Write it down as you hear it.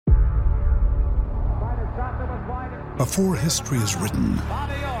Before history is written,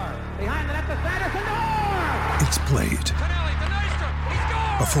 it's played.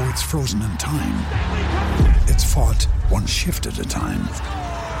 Before it's frozen in time, it's fought one shift at a time.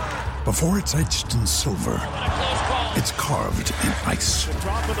 Before it's etched in silver, it's carved in ice.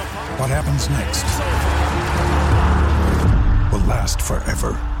 What happens next will last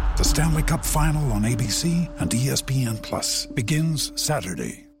forever. The Stanley Cup Final on ABC and ESPN Plus begins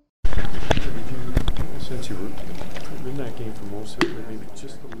Saturday. Since you were in that game for most of it, maybe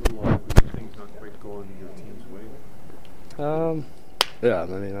just a little off, things not quite going your team's way. Yeah, I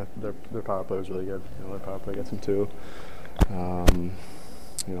mean their power play was really good. You know, their power play gets them 2.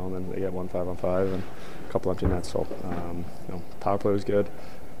 You know, and then they get 1 5-on-5 and a couple empty nets. So you know, power play was good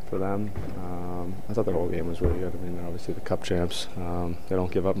for them. I thought their whole game was really good. I mean, they're obviously the Cup champs. They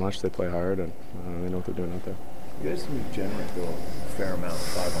don't give up much. They play hard, and they know what they're doing out there. You guys seem to generate though a fair amount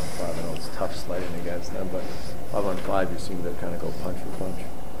 5-on-5. I know it's tough sliding against them, but 5-on-5 you seem to kind of go punch for punch.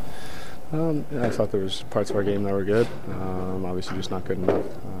 Yeah, I thought there was parts of our game that were good. Obviously, just not good enough.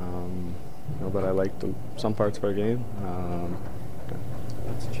 You know, but I liked some parts of our game.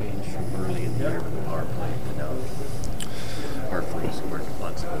 What's changed from early in the year with the power play to now? Hartford scored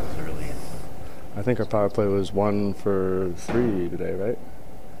lots of goals early. I think our power play was 1 for 3 today, right?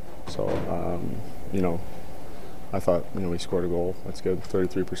 So, you know, I thought, you know, we scored a goal. That's good,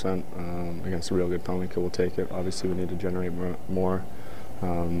 33% against a real good penalty kill. We'll take it. Obviously, we need to generate more.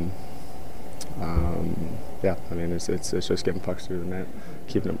 Yeah, I mean, it's just getting pucks through the net,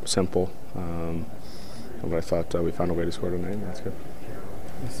 keeping it simple. But I thought we found a way to score tonight, and that's good.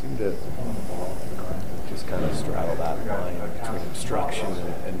 You seem to just kind of straddle that line between obstruction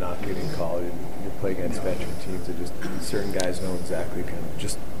and not getting called. You play against veteran teams that just certain guys know exactly kind of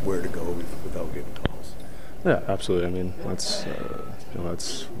just where to go without getting calls. Yeah, absolutely. I mean, that's you know,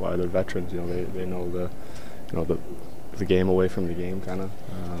 that's why they're veterans. You know, they know the game away from the game, kind of.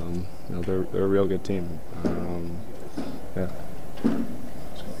 You know, they're a real good team. Yeah.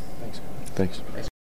 Thanks. Thanks.